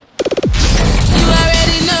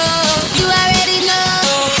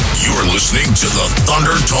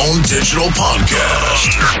Thundertone Digital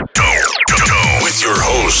Podcast. With your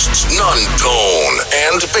hosts, Thundertone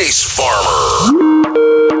and Bassfarmer.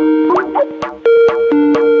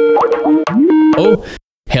 Oh,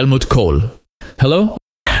 Helmut Kohl. Hello?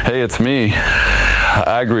 Hey, it's me.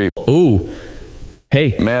 I agree. Oh,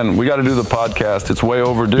 hey. Man, we got to do the podcast. It's way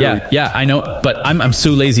overdue. Yeah, I know, but I'm so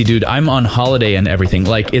lazy, dude. I'm on holiday and everything.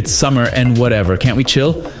 Like, it's summer and whatever. Can't we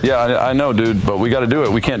chill? Yeah, I know, dude, but we got to do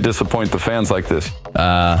it. We can't disappoint the fans like this.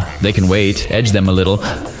 They can wait. Edge them a little.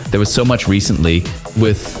 There was so much recently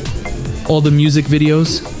with all the music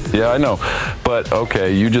videos. Yeah, I know. But,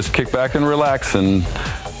 okay, you just kick back and relax and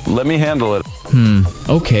let me handle it.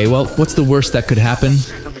 Okay, well, what's the worst that could happen?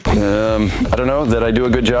 I don't know. Did I do a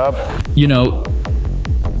good job? You know,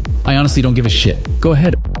 I honestly don't give a shit. Go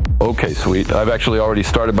ahead. Okay, sweet. I've actually already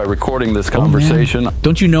started by recording this conversation. Man.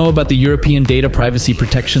 Don't you know about the European data privacy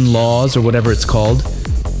protection laws or whatever it's called?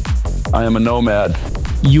 I am a nomad.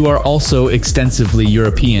 You are also extensively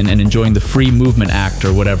European and enjoying the Free Movement Act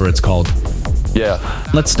or whatever it's called. Yeah.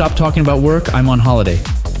 Let's stop talking about work. I'm on holiday.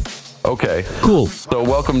 Okay. Cool. So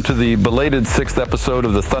welcome to the belated 6th episode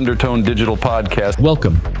of the Thundertone Digital Podcast.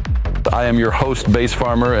 Welcome. I am your host,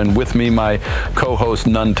 Bassfarmer, and with me, my co-host,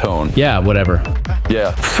 Thundertone. Yeah, whatever.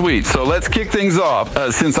 Yeah, sweet. So let's kick things off.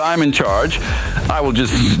 Since I'm in charge, I will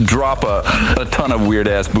just drop a ton of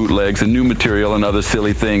weird-ass bootlegs and new material and other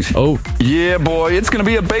silly things. Oh. Yeah, boy, it's going to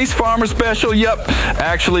be a Bassfarmer special. Yep.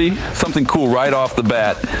 Actually, something cool right off the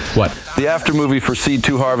bat. What? The after movie for Seed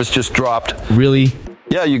 2 Harvest just dropped. Really?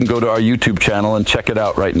 Yeah, you can go to our YouTube channel and check it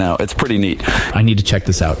out right now. It's pretty neat. I need to check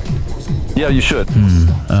this out. Yeah, you should.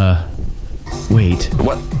 Wait.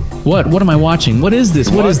 What? What am I watching? What is this?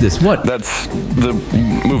 What is this? What? That's the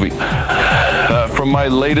movie. From my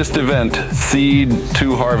latest event, Seed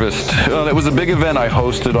to Harvest. It was a big event I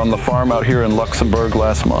hosted on the farm out here in Luxembourg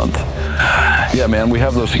last month. Yeah, man, we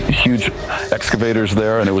have those huge excavators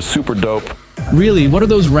there, and it was super dope. Really? What are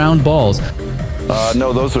those round balls?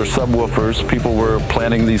 No, those are subwoofers. People were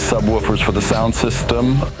planning these subwoofers for the sound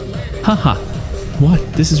system. Haha. What?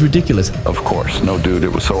 This is ridiculous. Of course. No, dude,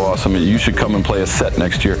 it was so awesome. You should come and play a set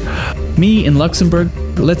next year. Me in Luxembourg?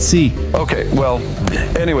 Let's see. Okay, well,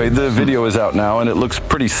 anyway, the video is out now, and it looks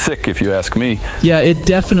pretty sick if you ask me. Yeah, it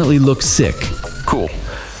definitely looks sick. Cool.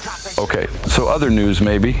 Okay, so other news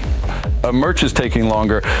maybe. Merch is taking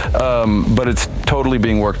longer, but it's totally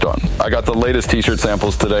being worked on. I got the latest t-shirt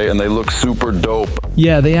samples today, and they look super dope.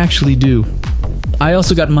 Yeah, they actually do. I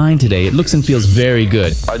also got mine today. It looks and feels very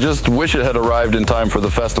good. I just wish it had arrived in time for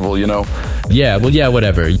the festival, you know? Yeah, well, yeah,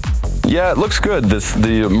 whatever. Yeah, it looks good.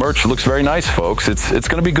 The merch looks very nice, folks. It's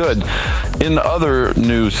going to be good. In other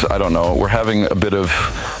news, I don't know, we're having a bit of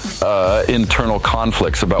internal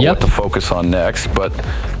conflicts about what to focus on next, but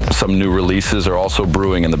some new releases are also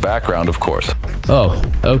brewing in the background, of course. Oh,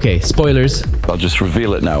 okay. Spoilers. I'll just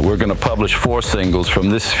reveal it now. We're going to publish 4 singles from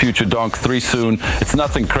this Future Donk 3 soon. It's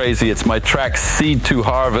nothing crazy. It's my track Seed to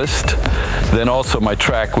Harvest, then also my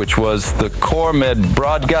track, which was the Cormed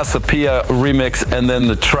Brodgasapia remix, and then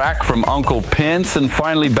the track from Uncle Pence, and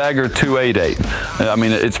finally Bagger 288. I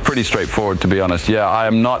mean, it's pretty straightforward, to be honest. Yeah, I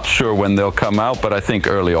am not sure when they'll come out, but I think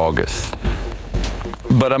early August.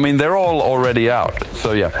 But I mean, they're all already out,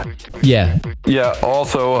 so yeah. Yeah. Yeah,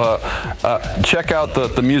 also, check out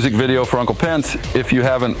the music video for Uncle Pence if you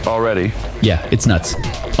haven't already. Yeah, it's nuts.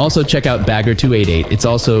 Also, check out Bagger 288. It's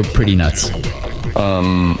also pretty nuts.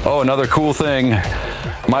 Oh, another cool thing.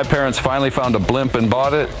 My parents finally found a blimp and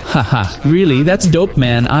bought it. Haha, really? That's dope,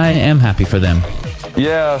 man. I am happy for them.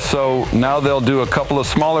 Yeah, so now they'll do a couple of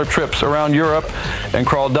smaller trips around Europe and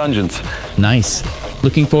crawl dungeons. Nice.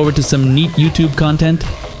 Looking forward to some neat YouTube content?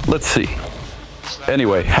 Let's see.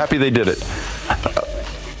 Anyway, happy they did it.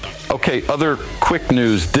 Okay, other quick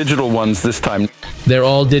news, digital ones this time. They're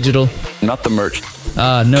all digital? Not the merch.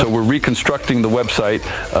 No. So we're reconstructing the website,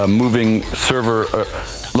 moving server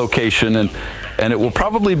location, and it will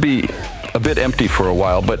probably be a bit empty for a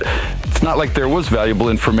while, but it's not like there was valuable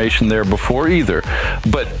information there before either.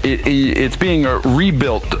 But it's being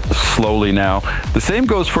rebuilt slowly now. The same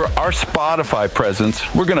goes for our Spotify presence.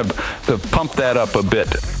 We're going to pump that up a bit.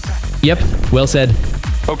 Yep, well said.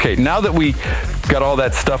 Okay, now that we got all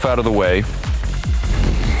that stuff out of the way,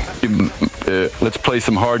 let's play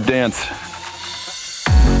some hard dance.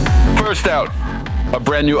 First out, a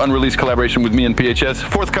brand new unreleased collaboration with me and PHS,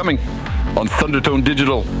 forthcoming on Thundertone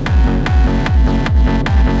Digital.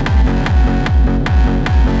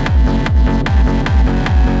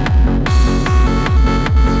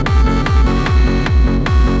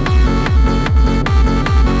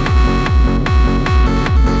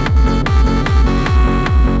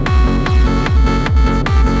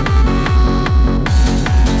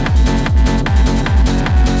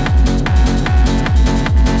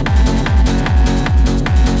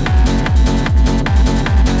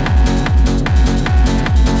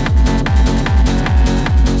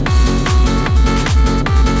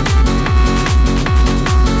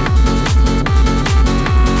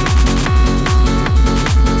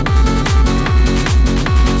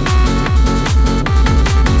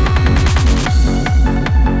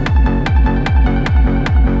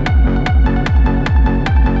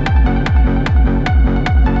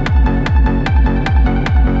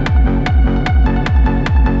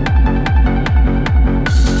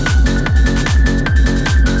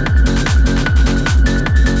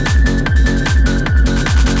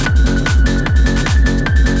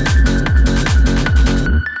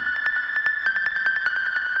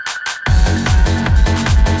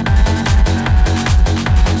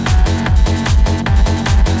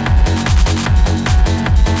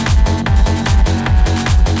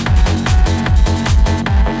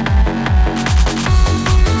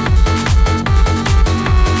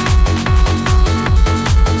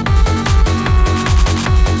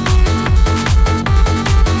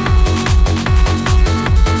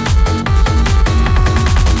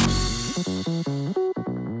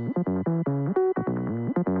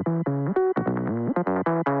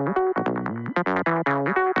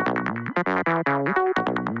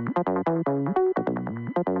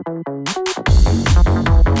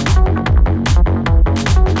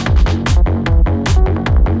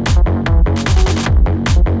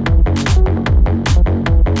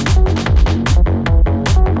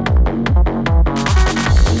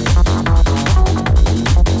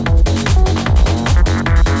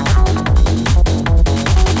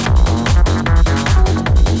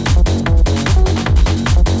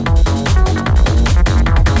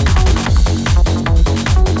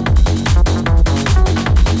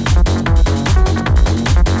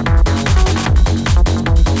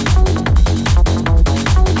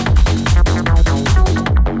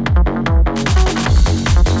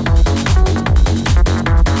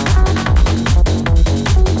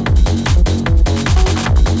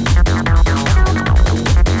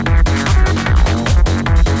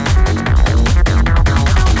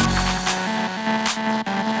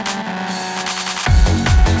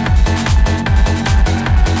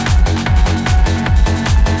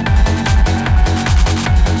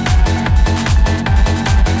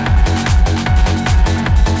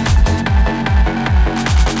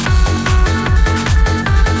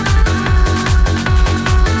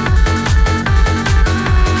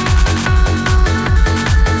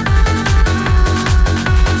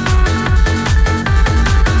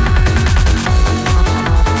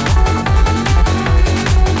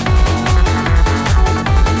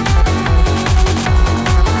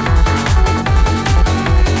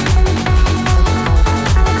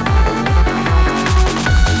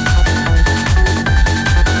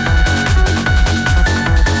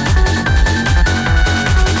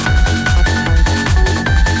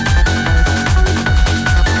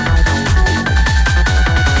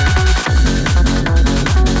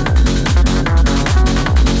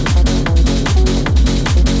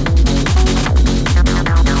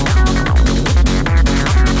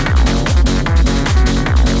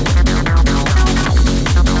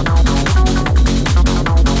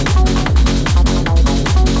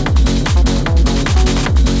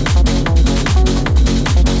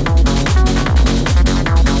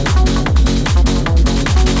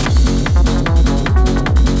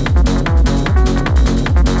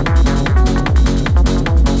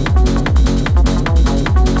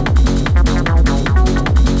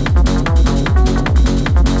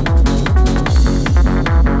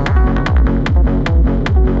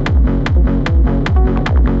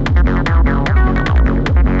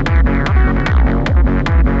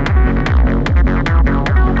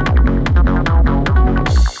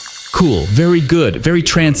 very good, very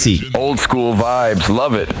trancy. Old school vibes,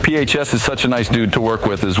 love it. PHS is such a nice dude to work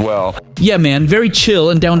with as well. Yeah, man, very chill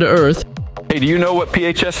and down to earth. Hey, do you know what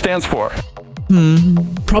PHS stands for?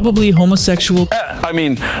 Probably homosexual.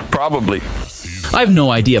 Probably. I have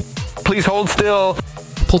no idea. Please hold still.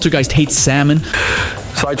 Poltergeist hates salmon.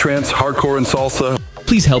 Psytrance, hardcore, and salsa.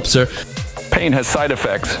 Please help, sir. Pain has side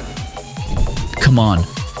effects. Come on.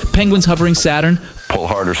 Penguins hovering Saturn. Pull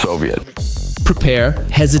harder, Soviet. Prepare,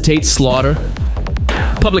 hesitate, slaughter.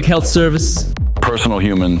 Public health service. Personal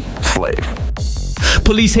human slave.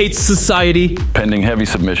 Police hates society. Pending heavy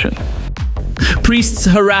submission. Priests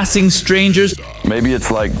harassing strangers. Maybe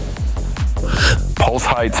it's like pulse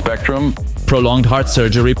height spectrum. Prolonged heart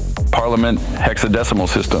surgery. Parliament hexadecimal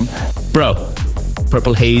system. Bro,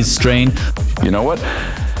 purple haze strain. You know what?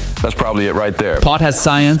 That's probably it right there. Pot has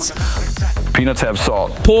science. Peanuts have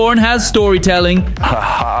salt. Porn has storytelling.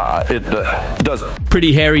 Haha, it does.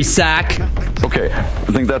 Pretty hairy sack. Okay,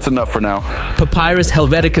 I think that's enough for now. Papyrus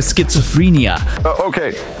Helvetica schizophrenia.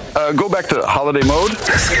 Okay, go back to holiday mode.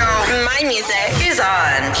 Let's go. My music is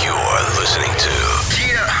on. You're listening to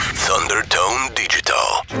Thundertone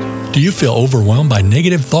Digital. Do you feel overwhelmed by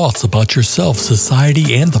negative thoughts about yourself,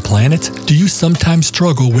 society, and the planet? Do you sometimes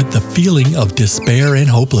struggle with the feeling of despair and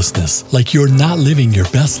hopelessness, like you're not living your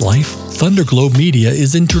best life? Thunderglow Media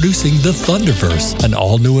is introducing the Thunderverse, an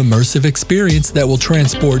all-new immersive experience that will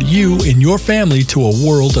transport you and your family to a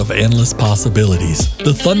world of endless possibilities.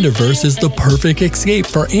 The Thunderverse is the perfect escape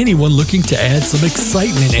for anyone looking to add some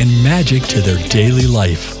excitement and magic to their daily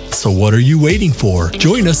life. So what are you waiting for?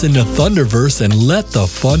 Join us in the Thunderverse and let the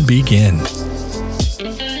fun begin.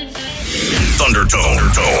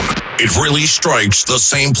 Thundertone. It really strikes the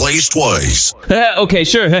same place twice. Okay,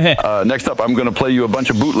 sure. Next up, I'm going to play you a bunch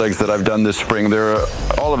of bootlegs that I've done this spring. They're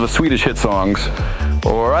all of the Swedish hit songs.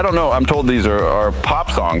 Or, I don't know, I'm told these are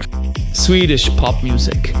pop songs. Swedish pop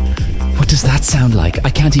music. What does that sound like? I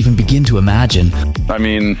can't even begin to imagine.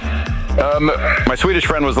 My Swedish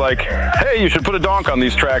friend was like, hey, you should put a donk on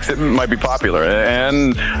these tracks. It might be popular.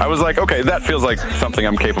 And I was like, okay, that feels like something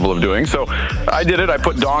I'm capable of doing. So I did it. I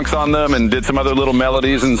put donks on them and did some other little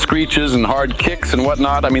melodies and screeches and hard kicks and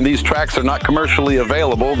whatnot. These tracks are not commercially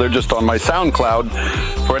available. They're just on my SoundCloud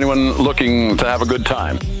for anyone looking to have a good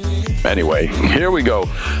time. Anyway, here we go.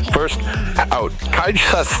 First out,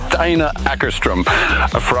 Kajsa Steina Ackerström,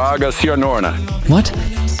 Fraga Sjarnorna. What?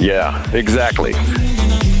 Yeah, exactly.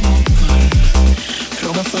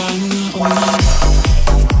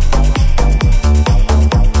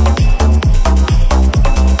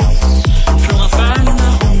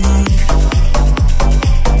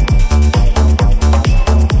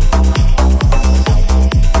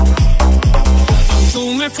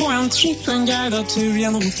 På en trippelguidad tur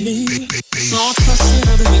genom mitt liv. Snart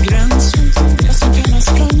passerade vi gränsen till det som kallas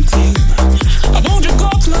framtid. Jag borde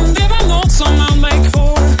gått, men det var något som höll mig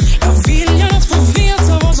kvar. Jag vill gärna få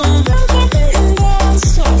veta vad som väntar mig en dag.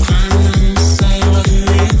 Så stjärnan, säg vad du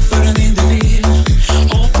är för en individ.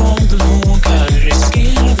 Och om du vågar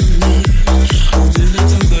riskera din liv. Och du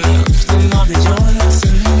vet inte efter vad det gör jag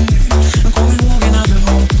säger. Men kom ihåg när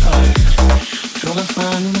du hoppar. Fråga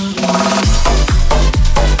stjärnorna om mig.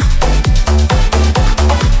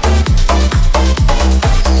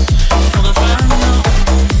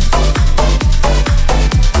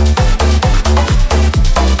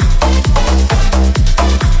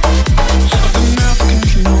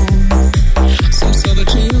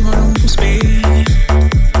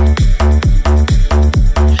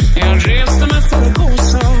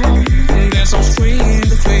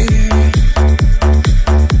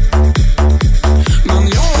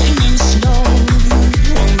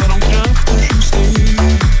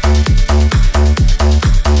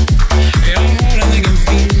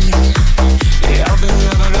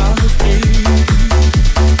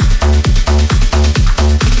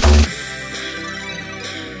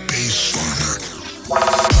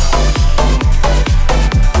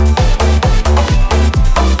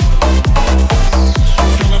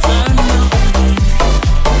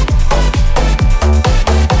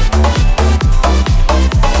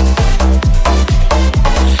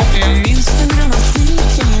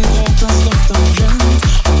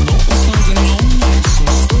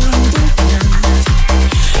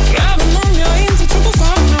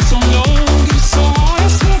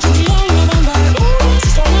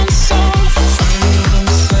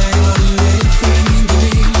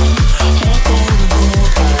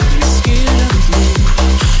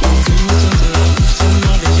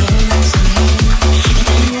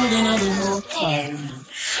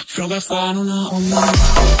 Fråga stjärnorna om mig.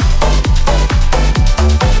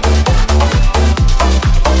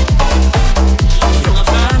 Fråga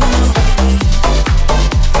stjärnorna om mig.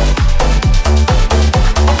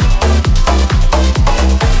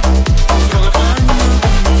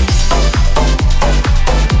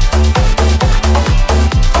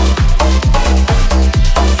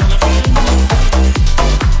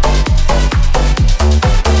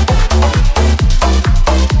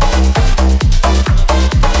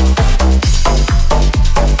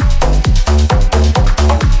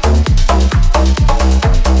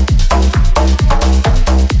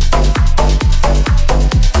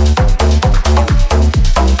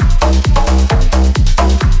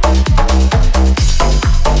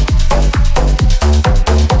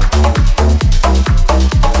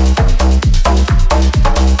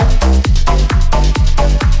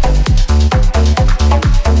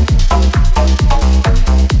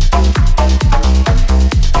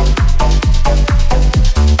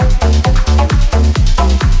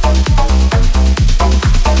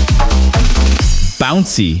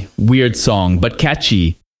 bouncy, weird song, but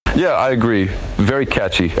catchy. Yeah, I agree. Very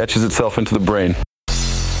catchy. Etches itself into the brain.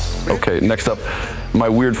 Okay, next up, my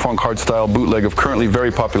weird funk hardstyle bootleg of currently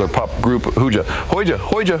very popular pop group Hooja. Hoja,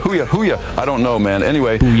 Hoja, Hooya, Hooya. I don't know, man.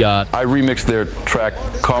 Anyway, Hooya. I remixed their track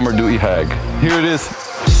Kommer Du I Hag. Here it is.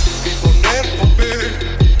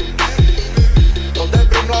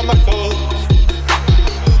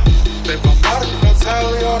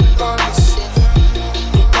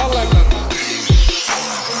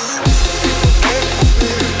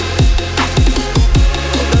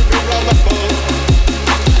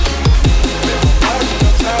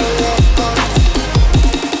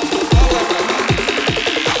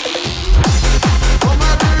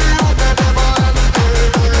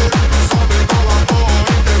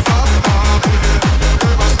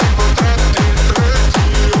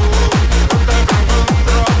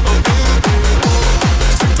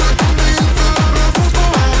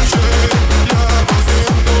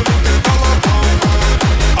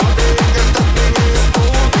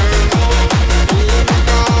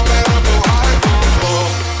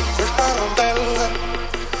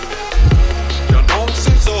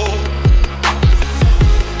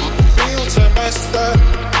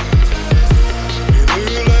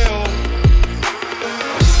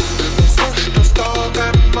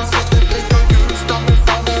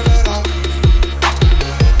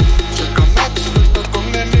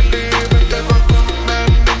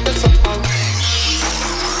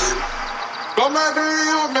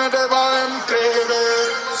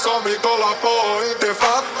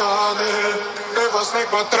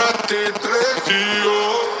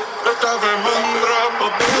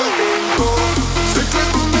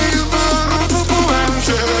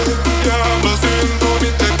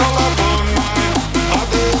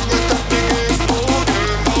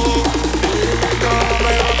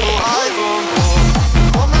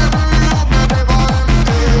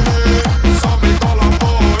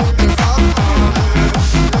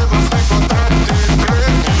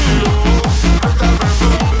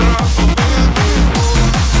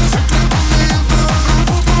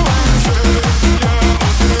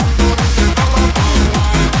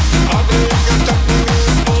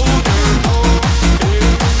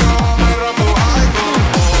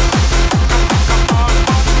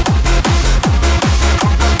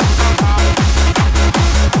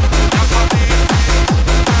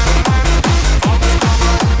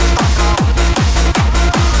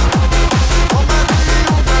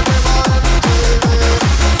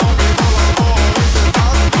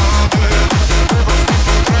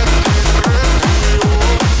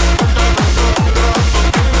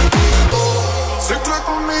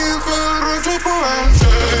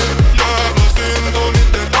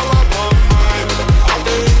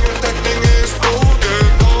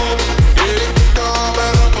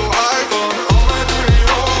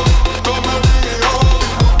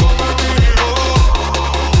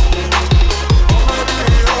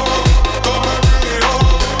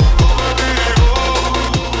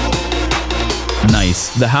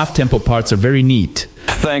 The half-tempo parts are very neat.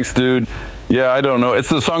 Thanks, dude. Yeah, I don't know.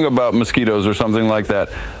 It's a song about mosquitoes or something like that.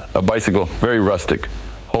 A bicycle. Very rustic.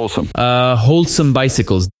 Wholesome. Wholesome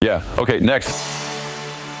bicycles. Yeah. Okay, next.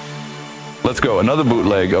 Let's go. Another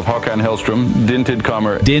bootleg of Håkan Hellström, Din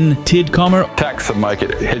Tidkommer. Din Tidkommer.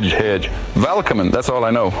 Taxamike Hedge. Valkamen, that's all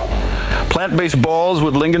I know. Plant-based balls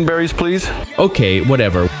with lingonberries, please. Okay,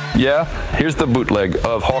 whatever. Yeah, here's the bootleg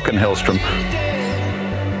of Håkan Hellström.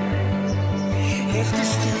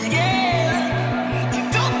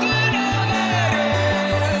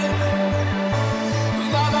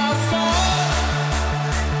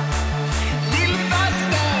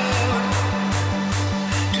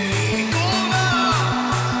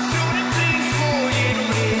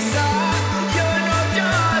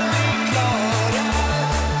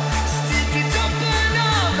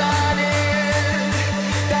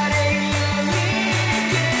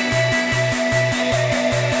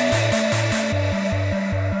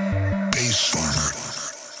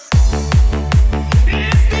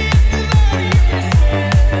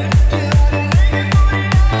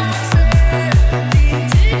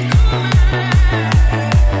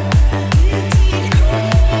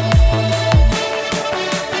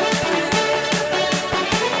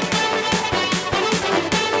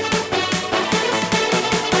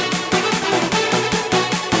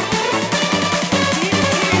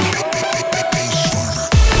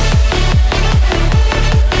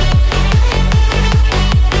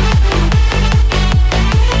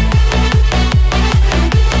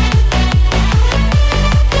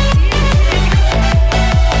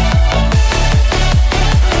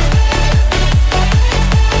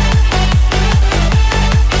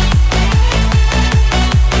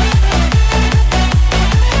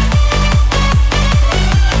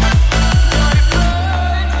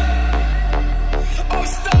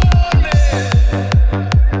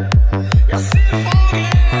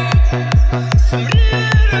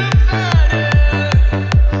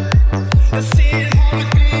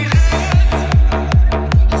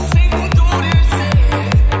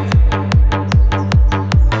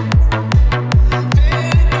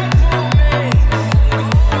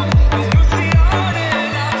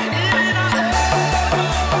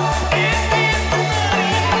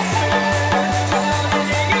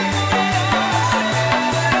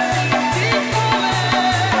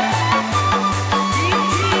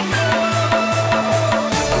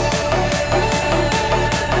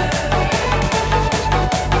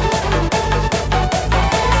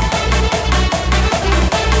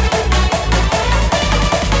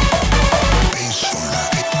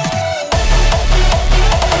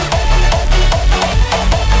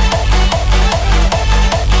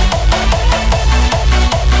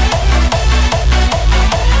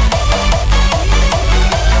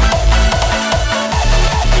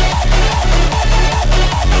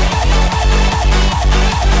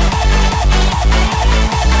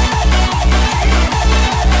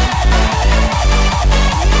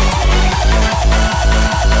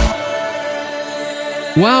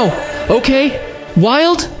 Wow. Okay.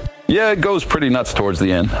 Wild? Yeah, it goes pretty nuts towards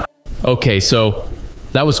the end. Okay, so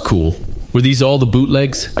that was cool. Were these all the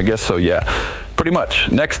bootlegs? I guess so, yeah. Pretty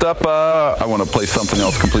much. Next up, I want to play something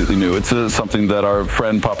else completely new. It's something that our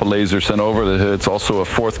friend Papa Laser sent over. It's also a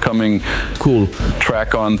forthcoming cool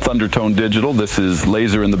track on Thundertone Digital. This is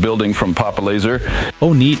Laser in the Building from Papa Laser.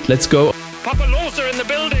 Oh, neat. Let's go. Papa Laser in the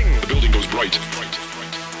building. The building goes bright.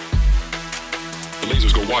 The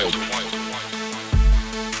lasers go wild.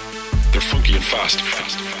 They're funky and fast.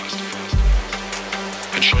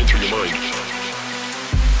 And shine through your mind.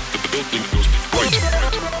 The building goes bright.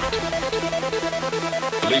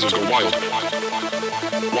 The lasers go wild.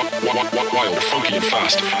 Wild, funky and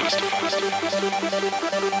fast.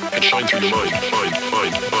 And shine through your mind.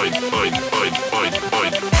 Mind.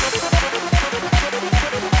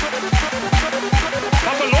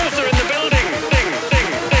 Papa Laser in the building.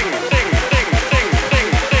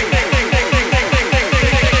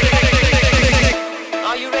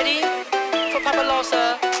 Are you ready for Papa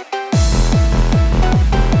Laser?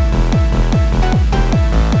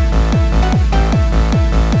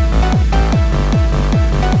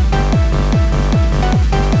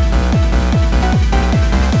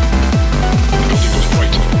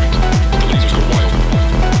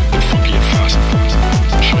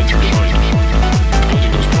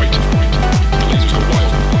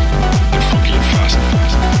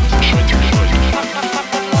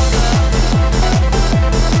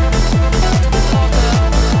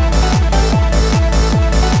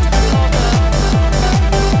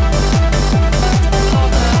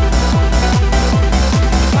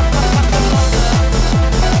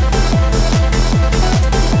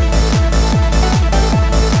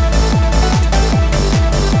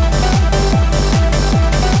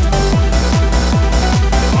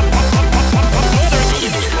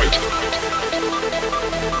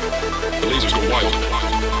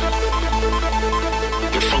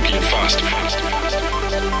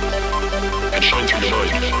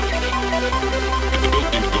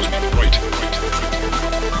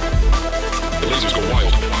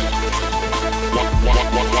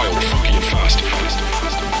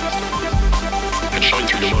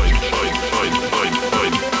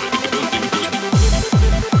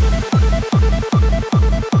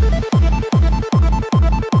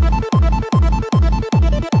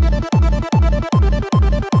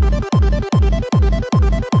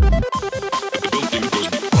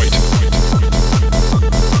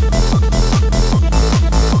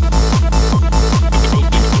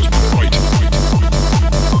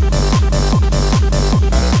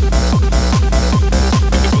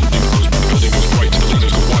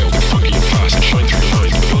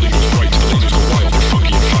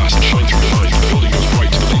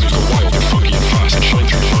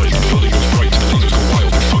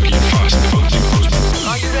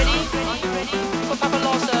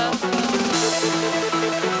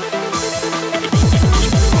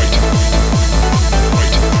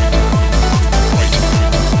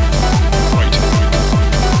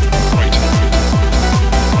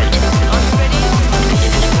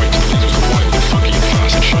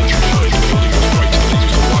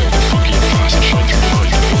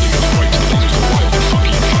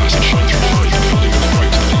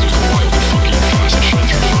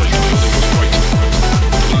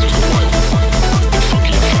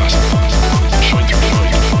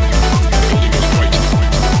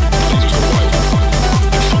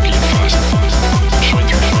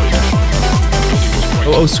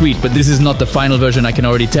 Oh, sweet, but this is not the final version, I can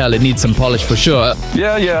already tell. It needs some polish for sure.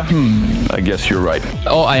 Yeah. I guess you're right.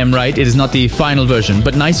 Oh, I am right. It is not the final version,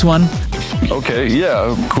 but nice one. Okay,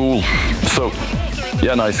 yeah, cool. So,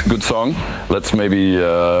 Yeah, nice, good song. Let's maybe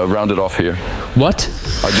round it off here. What?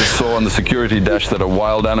 I just saw on the security dash that a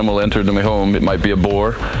wild animal entered my home. It might be a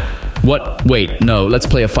boar. What? Wait, no, let's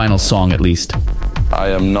play a final song at least. I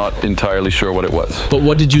am not entirely sure what it was. But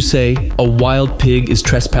what did you say? A wild pig is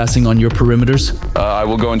trespassing on your perimeters? I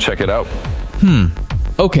will go and check it out.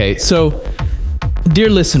 Okay, so, dear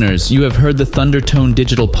listeners, you have heard the Thundertone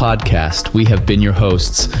Digital Podcast. We have been your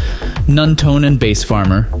hosts, Nuntone and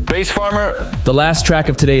Bassfarmer. Bassfarmer? The last track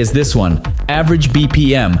of today is this one, Average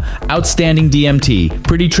BPM, Outstanding DMT,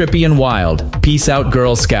 Pretty Trippy and Wild. Peace out,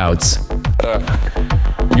 Girl Scouts.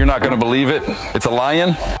 You're not gonna believe it. It's a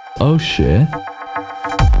lion. Oh shit.